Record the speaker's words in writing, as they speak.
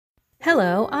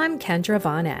Hello, I'm Kendra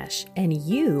Von Esch, and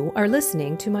you are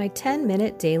listening to my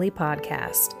 10-minute daily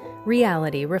podcast,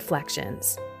 Reality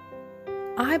Reflections.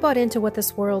 I bought into what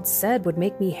this world said would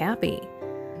make me happy.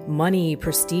 Money,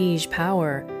 prestige,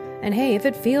 power. And hey, if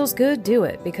it feels good, do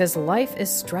it, because life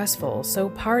is stressful, so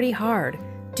party hard.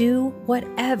 Do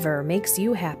whatever makes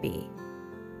you happy.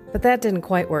 But that didn't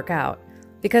quite work out,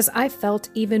 because I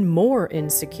felt even more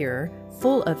insecure,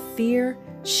 full of fear,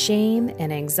 shame,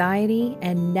 and anxiety,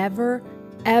 and never,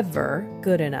 ever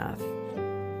good enough.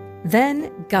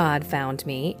 Then God found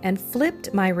me and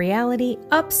flipped my reality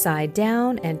upside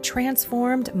down and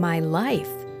transformed my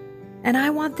life. And I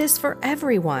want this for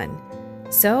everyone.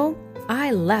 So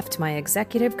I left my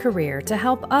executive career to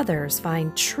help others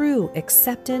find true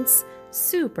acceptance,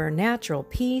 supernatural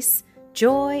peace,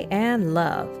 joy, and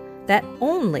love that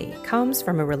only comes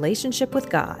from a relationship with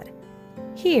God.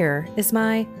 Here is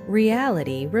my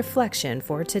reality reflection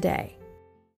for today.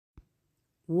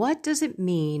 What does it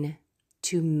mean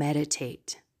to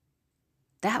meditate?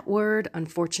 That word,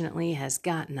 unfortunately, has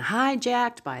gotten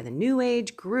hijacked by the New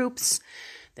Age groups,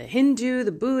 the Hindu,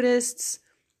 the Buddhists.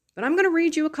 But I'm going to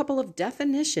read you a couple of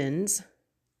definitions,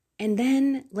 and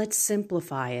then let's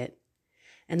simplify it.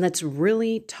 And let's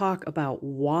really talk about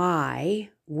why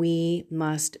we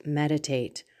must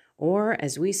meditate, or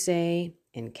as we say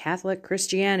in Catholic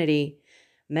Christianity,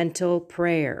 mental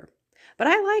prayer. But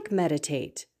I like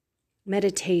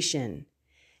meditation.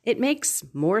 It makes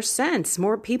more sense.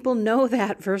 More people know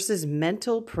that versus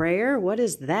mental prayer. What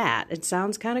is that? It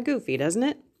sounds kind of goofy, doesn't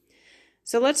it?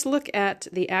 So let's look at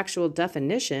the actual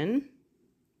definition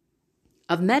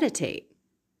of meditate.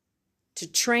 To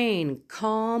train,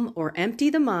 calm, or empty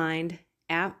the mind,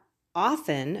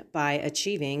 often by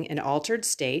achieving an altered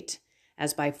state,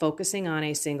 as by focusing on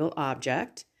a single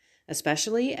object,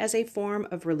 especially as a form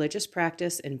of religious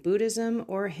practice in Buddhism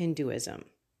or Hinduism.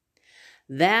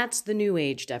 That's the New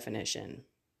Age definition.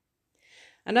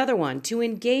 Another one, to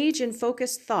engage in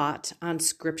focused thought on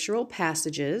scriptural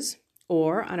passages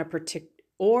or on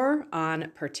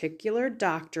particular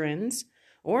doctrines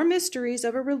or mysteries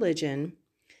of a religion,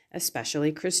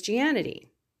 especially Christianity.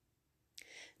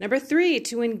 Number 3,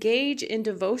 to engage in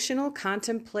devotional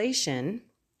contemplation,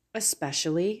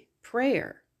 especially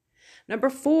prayer. Number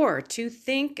 4, to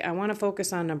think, I want to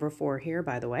focus on number 4 here,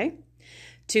 by the way,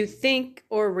 to think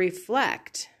or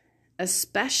reflect,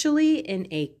 especially in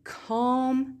a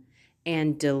calm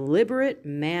and deliberate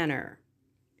manner.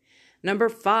 Number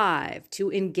 5, to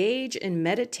engage in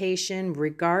meditation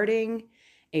regarding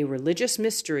a religious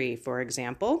mystery, for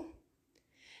example.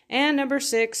 And number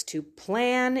 6, to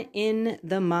plan in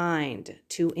the mind,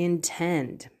 to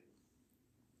intend.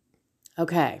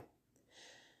 Okay.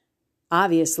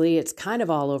 Obviously, it's kind of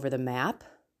all over the map.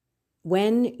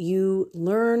 When you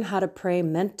learn how to pray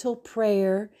mental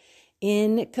prayer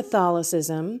in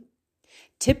Catholicism,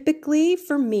 typically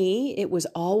for me, it was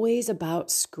always about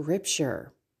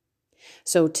scripture.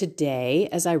 So today,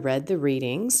 as I read the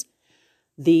readings,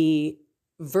 the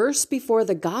verse before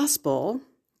the gospel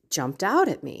jumped out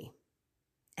at me,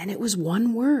 and it was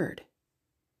one word.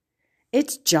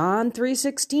 It's John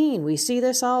 3:16. We see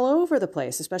this all over the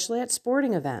place, especially at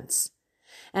sporting events.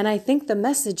 And I think the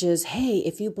message is, hey,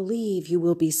 if you believe, you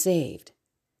will be saved.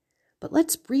 But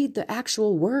let's read the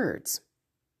actual words.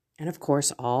 And of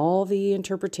course, all the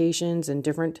interpretations and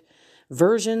different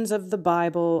versions of the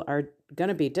Bible are going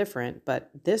to be different,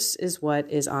 but this is what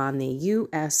is on the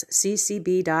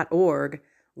usccb.org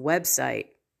website.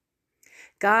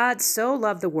 God so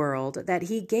loved the world that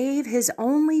he gave his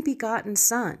only begotten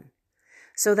Son,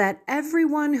 so that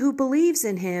everyone who believes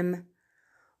in him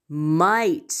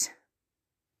might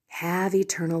have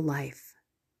eternal life.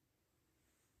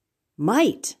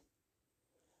 Might.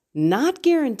 Not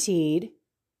guaranteed.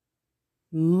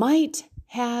 Might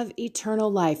have eternal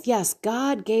life. Yes,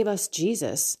 God gave us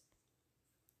Jesus.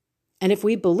 And if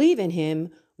we believe in him,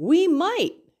 we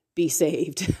might be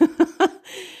saved.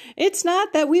 It's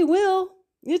not that we will.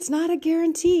 It's not a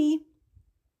guarantee.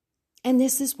 And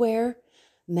this is where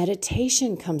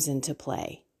meditation comes into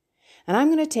play. And I'm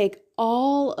going to take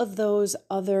all of those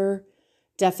other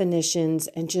definitions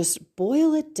and just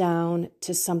boil it down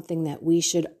to something that we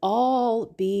should all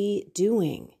be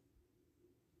doing.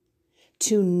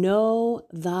 To know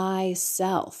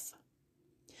thyself.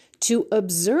 To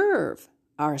observe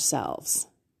ourselves.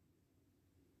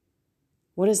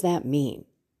 What does that mean?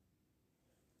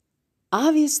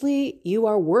 Obviously, you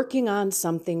are working on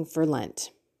something for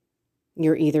Lent.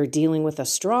 You're either dealing with a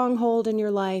stronghold in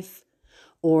your life,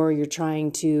 or you're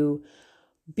trying to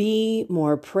be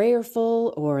more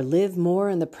prayerful or live more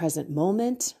in the present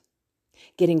moment.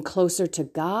 getting closer to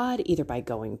God, either by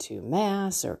going to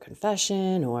Mass or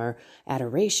confession or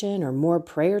adoration or more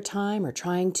prayer time or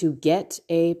trying to get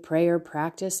a prayer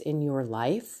practice in your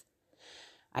life.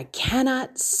 I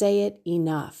cannot say it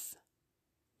enough.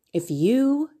 If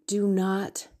you do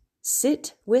not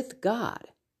sit with God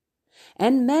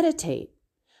and meditate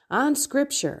on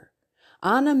Scripture,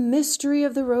 on a mystery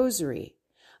of the Rosary,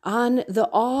 on the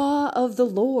awe of the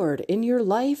Lord in your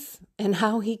life and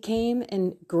how He came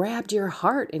and grabbed your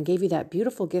heart and gave you that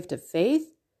beautiful gift of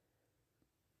faith,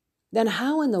 then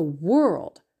how in the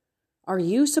world are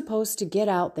you supposed to get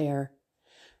out there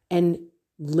and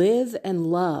live and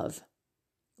love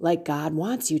like God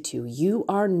wants you to? You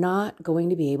are not going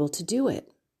to be able to do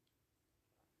it.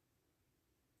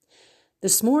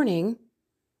 This morning,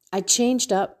 I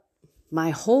changed up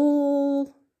my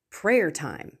whole prayer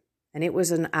time, and it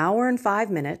was 1 hour and 5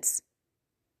 minutes.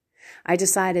 I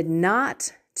decided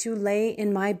not to lay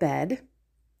in my bed.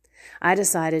 I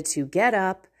decided to get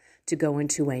up, to go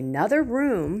into another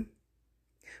room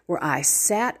where I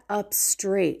sat up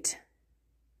straight.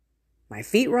 My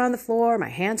feet were on the floor, my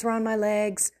hands were on my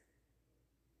legs,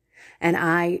 and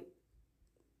I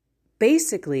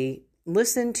basically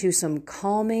listened to some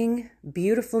calming,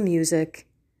 beautiful music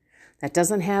that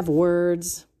doesn't have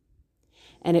words,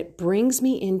 and it brings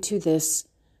me into this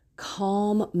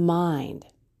calm mind.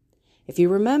 If you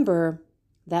remember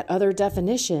that other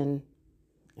definition,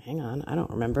 hang on, I don't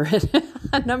remember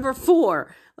it. Number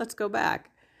 4, let's go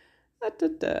back.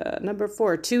 Number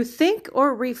 4, to think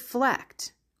or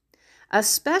reflect,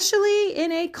 especially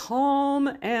in a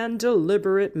calm and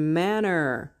deliberate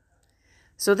manner.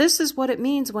 So this is what it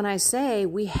means when I say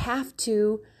we have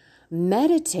to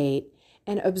meditate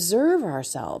and observe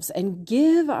ourselves and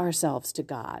give ourselves to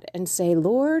God and say,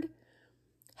 Lord,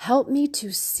 help me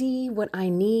to see what I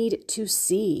need to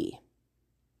see.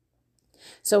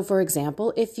 So, for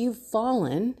example, if you've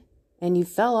fallen and you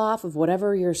fell off of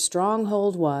whatever your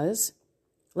stronghold was,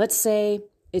 let's say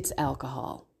it's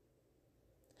alcohol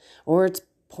or it's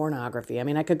pornography. I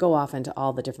mean, I could go off into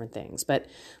all the different things, but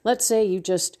let's say you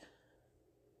just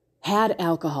had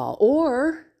alcohol,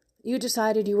 or you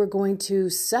decided you were going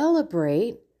to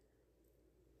celebrate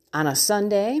on a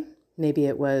Sunday. Maybe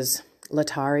it was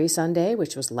Latari Sunday,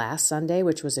 which was last Sunday,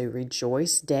 which was a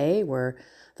rejoice day where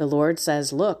the Lord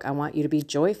says, look, I want you to be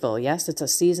joyful. Yes, it's a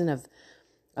season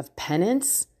of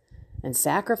penance and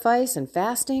sacrifice and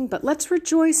fasting, but let's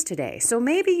rejoice today. So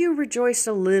maybe you rejoiced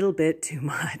a little bit too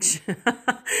much.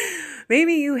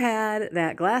 Maybe you had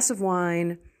that glass of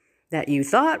wine that you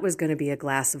thought was going to be a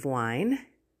glass of wine,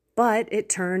 but it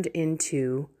turned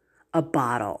into a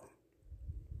bottle.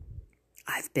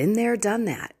 I've been there, done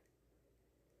that.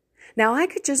 Now, I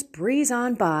could just breeze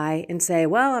on by and say,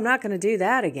 well, I'm not going to do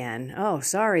that again. Oh,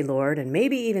 sorry, Lord. And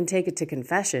maybe even take it to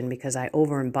confession because I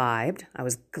over-imbibed. I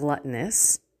was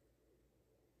gluttonous.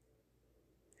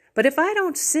 But if I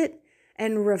don't sit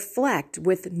and reflect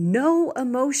with no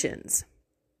emotions,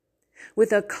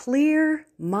 with a clear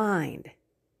mind,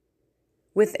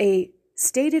 with a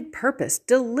stated purpose,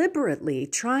 deliberately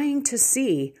trying to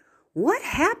see what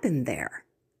happened there.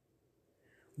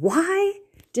 Why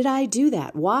did I do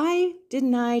that? Why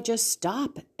didn't I just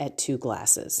stop at 2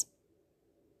 glasses?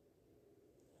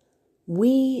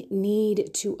 We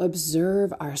need to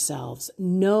observe ourselves,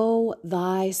 know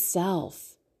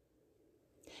thyself.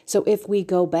 So if we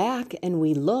go back and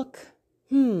we look,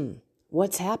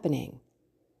 what's happening?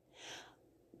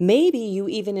 Maybe you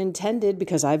even intended,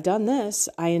 because I've done this,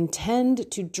 I intend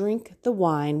to drink the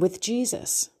wine with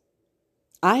Jesus.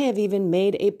 I have even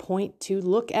made a point to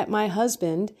look at my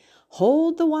husband,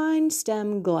 hold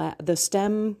the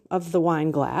stem of the wine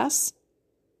glass,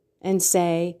 and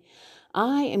say,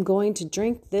 I am going to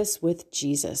drink this with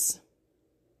Jesus.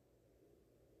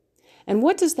 And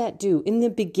what does that do? In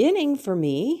the beginning for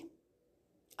me,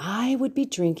 I would be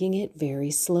drinking it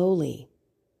very slowly,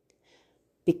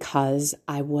 because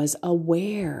I was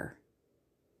aware.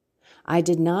 I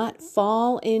did not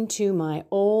fall into my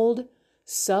old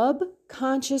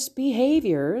subconscious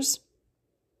behaviors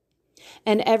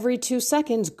and every 2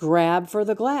 seconds grab for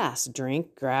the glass,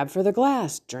 drink, grab for the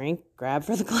glass, drink, grab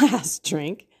for the glass,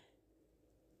 drink.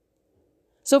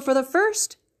 So for the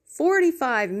first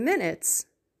 45 minutes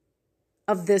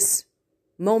of this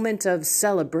moment of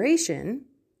celebration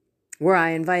where I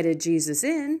invited Jesus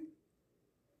in,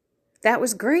 that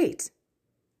was great.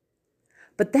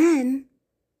 But then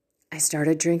I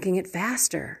started drinking it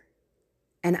faster,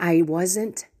 and I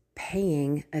wasn't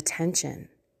paying attention.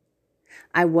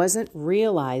 I wasn't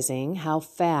realizing how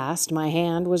fast my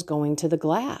hand was going to the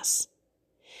glass.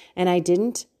 And I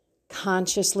didn't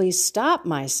consciously stop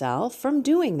myself from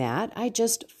doing that. I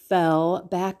just fell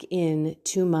back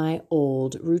into my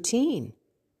old routine.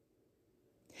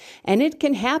 And it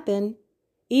can happen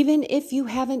even if you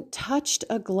haven't touched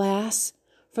a glass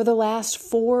for the last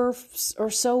 4 or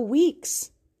so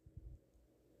weeks.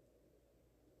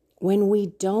 When we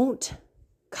don't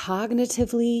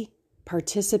cognitively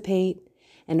participate,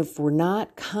 and if we're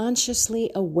not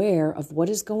consciously aware of what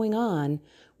is going on,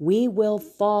 we will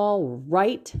fall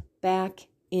right back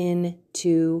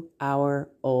into our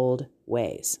old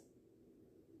ways.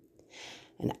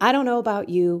 And I don't know about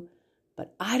you,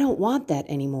 but I don't want that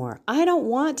anymore. I don't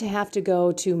want to have to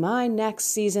go to my next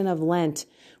season of Lent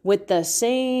with the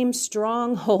same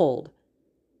stronghold.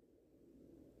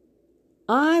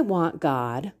 I want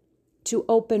God to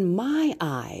open my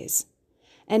eyes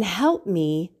and help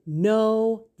me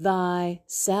know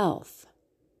thyself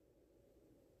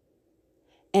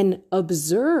and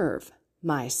observe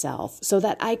myself so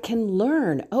that I can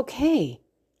learn, okay,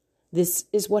 this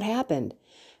is what happened.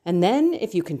 And then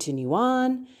if you continue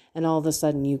on and all of a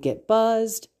sudden you get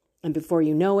buzzed and before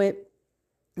you know it,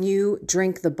 you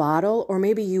drink the bottle, or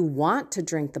maybe you want to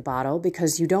drink the bottle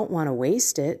because you don't want to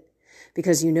waste it,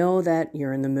 because you know that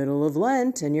you're in the middle of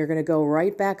Lent and you're going to go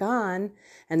right back on,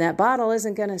 and that bottle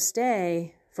isn't going to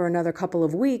stay for another couple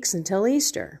of weeks until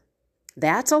Easter.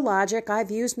 That's a logic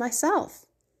I've used myself.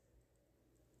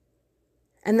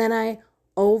 And then I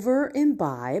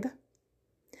over-imbibe.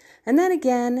 And then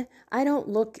again, I don't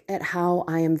look at how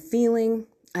I am feeling.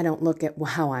 I don't look at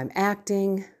how I'm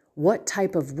acting. What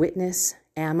type of witness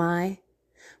am I?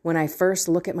 When I first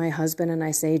look at my husband and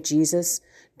I say, Jesus,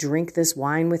 drink this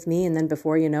wine with me. And then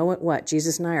before you know it, what?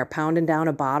 Jesus and I are pounding down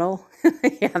a bottle?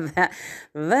 Yeah,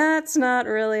 that's not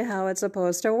really how it's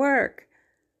supposed to work.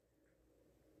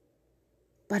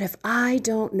 But if I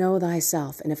don't know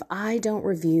thyself, and if I don't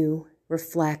review,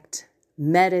 reflect,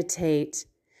 meditate,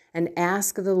 and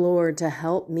ask the Lord to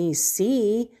help me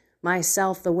see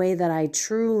myself the way that I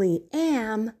truly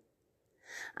am,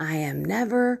 I am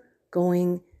never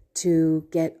going to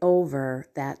get over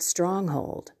that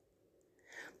stronghold.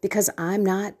 Because I'm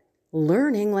not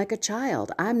learning like a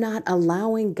child. I'm not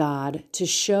allowing God to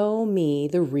show me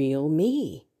the real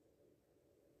me.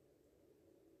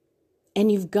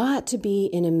 And you've got to be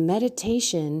in a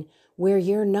meditation where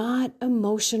you're not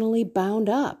emotionally bound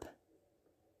up.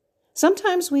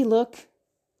 Sometimes we look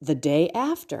the day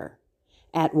after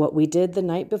at what we did the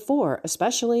night before,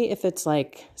 especially if it's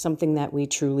like something that we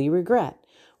truly regret.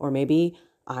 Or maybe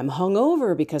I'm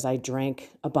hungover because I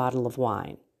drank a bottle of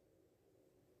wine.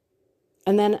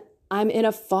 And then I'm in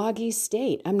a foggy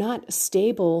state. I'm not a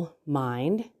stable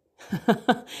mind.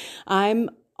 I'm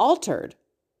altered.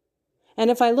 And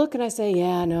if I look and I say,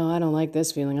 yeah, no, I don't like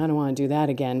this feeling, I don't want to do that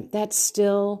again, that's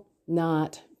still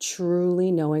not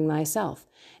truly knowing thyself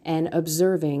and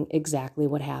observing exactly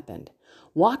what happened.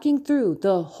 Walking through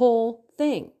the whole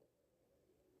thing.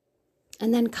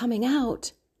 And then coming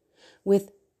out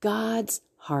with God's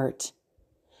heart,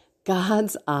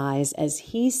 God's eyes as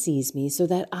He sees me, so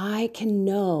that I can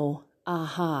know,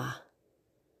 aha,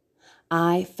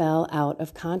 I fell out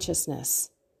of consciousness.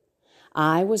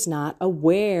 I was not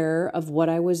aware of what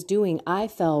I was doing. I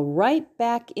fell right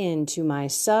back into my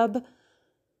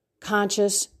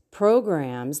subconscious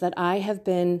programs that I have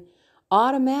been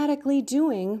automatically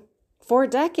doing for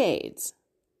decades.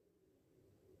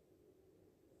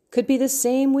 Could be the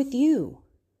same with you,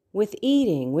 with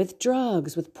eating, with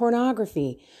drugs, with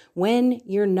pornography. When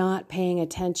you're not paying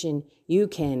attention, you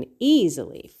can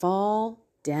easily fall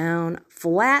down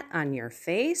flat on your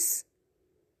face.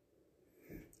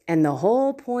 And the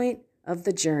whole point of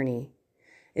the journey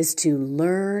is to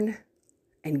learn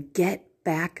and get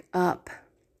back up.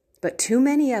 But too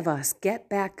many of us get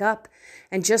back up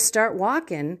and just start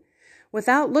walking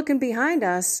without looking behind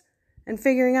us and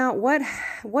figuring out what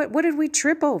did we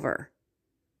trip over?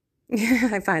 Yeah,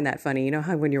 I find that funny. You know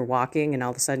how when you're walking and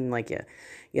all of a sudden like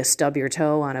you stub your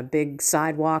toe on a big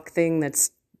sidewalk thing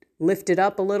that's lifted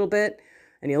up a little bit,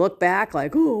 and you look back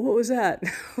like, oh, what was that?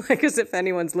 Like as if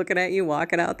anyone's looking at you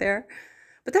walking out there.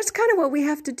 But that's kind of what we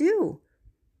have to do.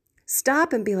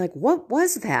 Stop and be like, what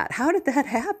was that? How did that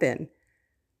happen?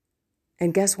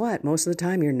 And guess what? Most of the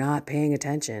time you're not paying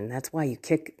attention. That's why you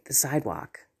kick the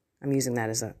sidewalk. I'm using that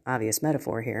as an obvious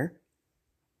metaphor here.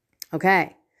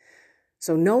 Okay,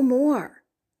 so no more.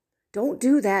 Don't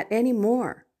do that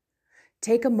anymore.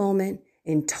 Take a moment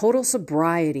in total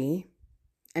sobriety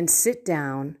and sit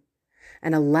down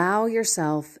and allow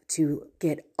yourself to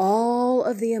get all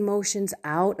of the emotions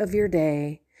out of your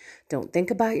day. Don't think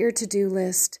about your to-do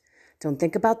list. Don't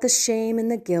think about the shame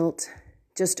and the guilt.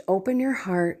 Just open your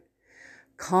heart,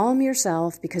 calm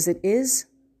yourself, because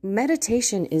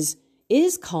meditation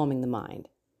is calming the mind.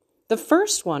 The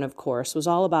first one, of course, was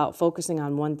all about focusing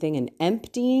on one thing and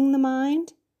emptying the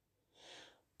mind.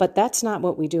 But that's not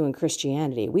what we do in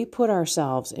Christianity. We put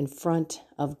ourselves in front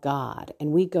of God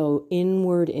and we go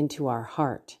inward into our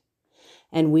heart.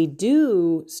 And we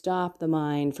do stop the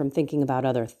mind from thinking about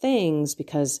other things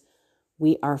because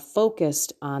we are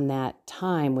focused on that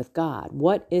time with God.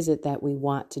 What is it that we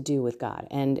want to do with God?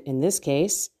 And in this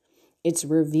case, it's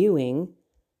reviewing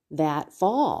that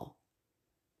fall.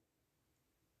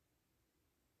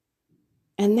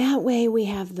 And that way we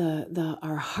have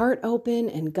our heart open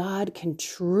and God can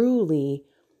truly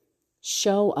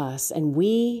show us and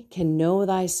we can know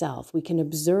thyself. We can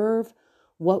observe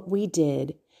what we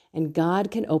did and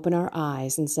God can open our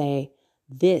eyes and say,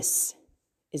 this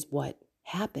is what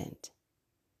happened.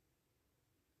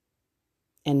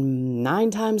 And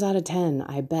 9 times out of 10,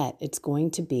 I bet it's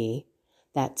going to be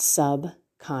that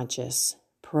subconscious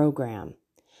program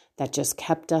that just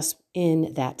kept us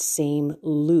in that same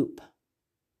loop.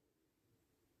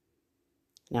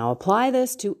 Now apply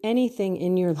this to anything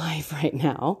in your life right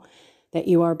now that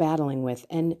you are battling with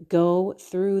and go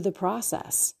through the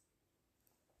process.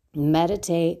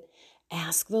 Meditate,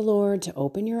 ask the Lord to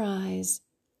open your eyes,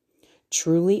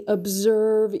 truly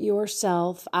observe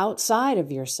yourself outside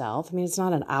of yourself. I mean, it's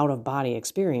not an out-of-body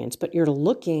experience, but you're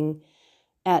looking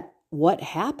at what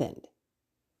happened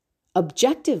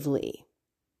objectively,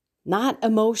 not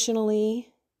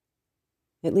emotionally.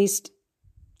 At least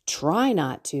try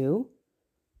not to.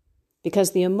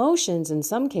 Because the emotions in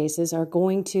some cases are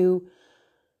going to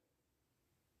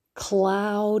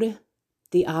cloud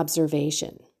the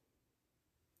observation.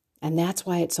 And that's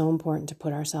why it's so important to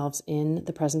put ourselves in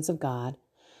the presence of God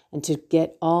and to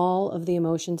get all of the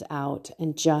emotions out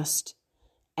and just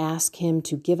ask Him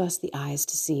to give us the eyes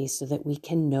to see so that we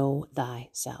can know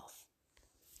thyself.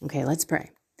 Okay, let's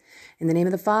pray. In the name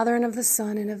of the Father and of the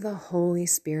Son and of the Holy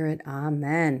Spirit,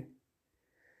 amen.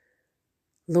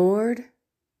 Lord,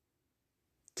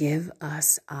 give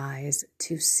us eyes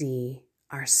to see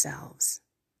ourselves.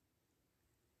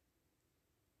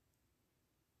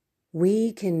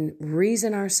 We can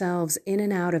reason ourselves in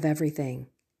and out of everything,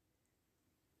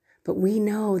 but we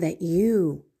know that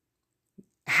you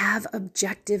have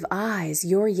objective eyes.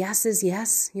 Your yes is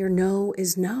yes, your no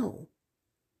is no.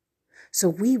 So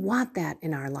we want that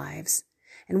in our lives,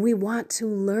 and we want to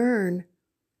learn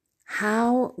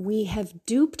how we have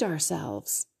duped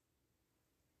ourselves,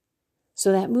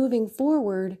 so that moving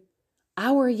forward,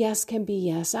 our yes can be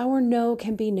yes, our no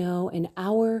can be no, and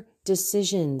our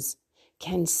decisions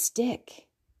can stick.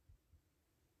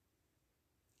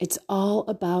 It's all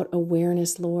about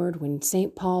awareness, Lord. When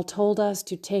St. Paul told us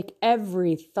to take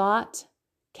every thought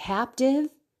captive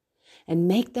and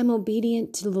make them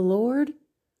obedient to the Lord,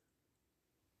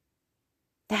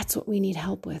 that's what we need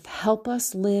help with. Help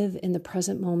us live in the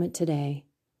present moment today.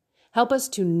 Help us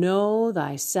to know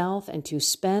thyself and to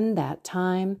spend that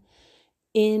time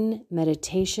in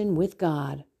meditation with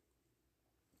God,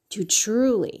 to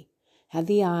truly have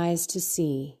the eyes to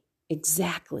see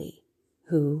exactly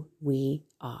who we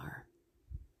are.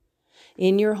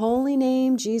 In your holy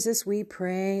name, Jesus, we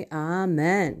pray,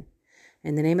 amen.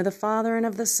 In the name of the Father and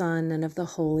of the Son and of the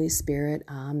Holy Spirit,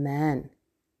 amen.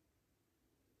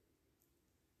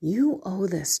 You owe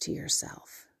this to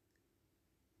yourself.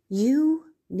 You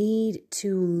need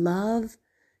to love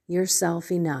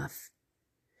yourself enough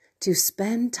to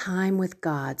spend time with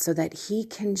God so that He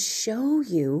can show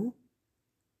you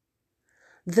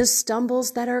the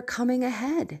stumbles that are coming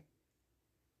ahead,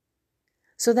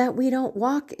 so that we don't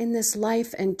walk in this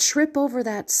life and trip over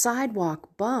that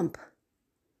sidewalk bump,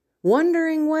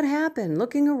 wondering what happened,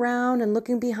 looking around and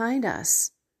looking behind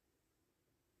us.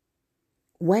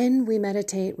 When we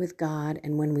meditate with God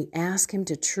and when we ask Him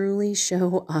to truly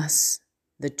show us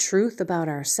the truth about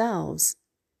ourselves,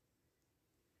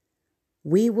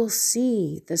 we will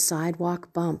see the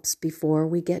sidewalk bumps before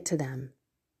we get to them.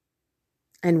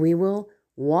 And we will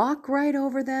walk right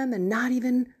over them and not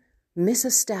even miss a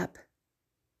step.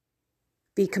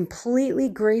 Be completely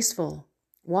graceful,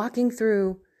 walking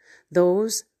through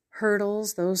those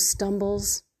hurdles, those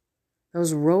stumbles,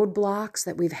 those roadblocks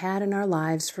that we've had in our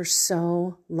lives for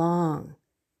so long.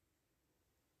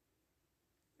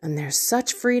 And there's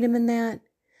such freedom in that.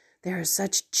 There is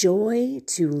such joy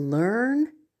to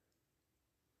learn.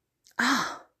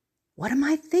 What am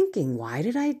I thinking? Why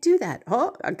did I do that?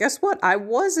 Oh, guess what? I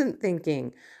wasn't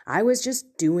thinking. I was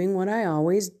just doing what I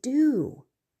always do.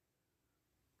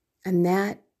 And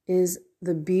that is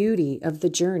the beauty of the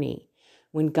journey,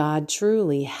 when God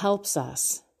truly helps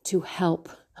us to help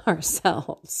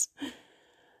ourselves.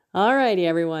 All righty,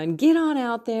 everyone, get on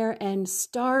out there and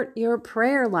start your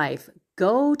prayer life.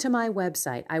 Go to my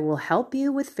website. I will help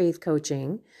you with faith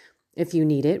coaching. If you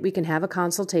need it, we can have a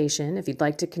consultation. If you'd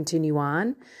like to continue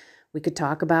on, we could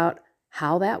talk about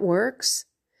how that works.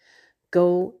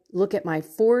 Go look at my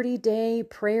 40-day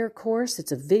prayer course.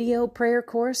 It's a video prayer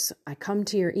course. I come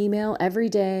to your email every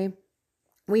day.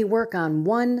 We work on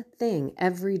one thing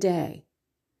every day.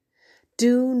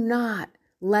 Do not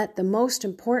let the most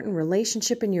important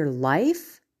relationship in your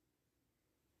life,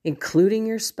 including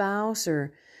your spouse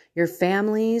or your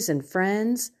families and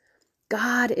friends,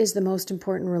 God is the most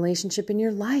important relationship in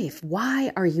your life.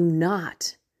 Why are you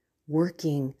not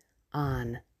working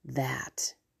on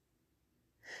that?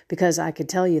 Because I could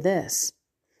tell you this,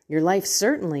 your life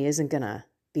certainly isn't going to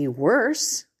be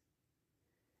worse.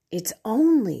 It's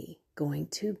only going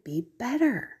to be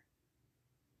better.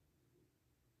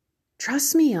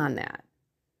 Trust me on that.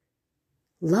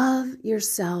 Love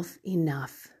yourself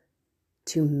enough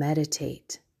to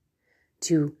meditate,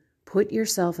 to put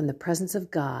yourself in the presence of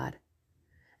God,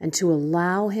 and to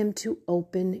allow Him to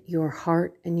open your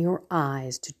heart and your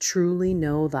eyes to truly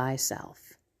know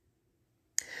thyself.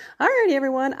 All right,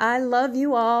 everyone, I love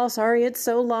you all. Sorry it's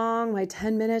so long. My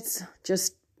 10 minutes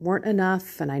just weren't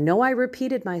enough, and I know I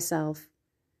repeated myself.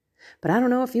 But I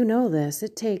don't know if you know this.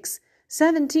 It takes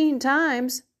 17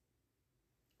 times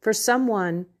for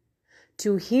someone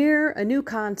to hear a new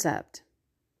concept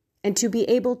and to be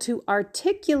able to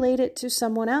articulate it to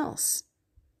someone else.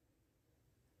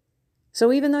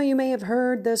 So even though you may have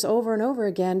heard this over and over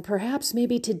again, perhaps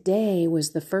maybe today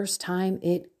was the first time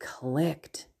it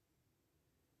clicked.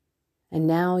 And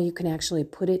now you can actually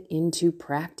put it into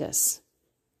practice.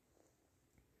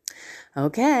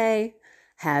 Okay,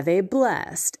 have a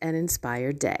blessed and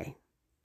inspired day.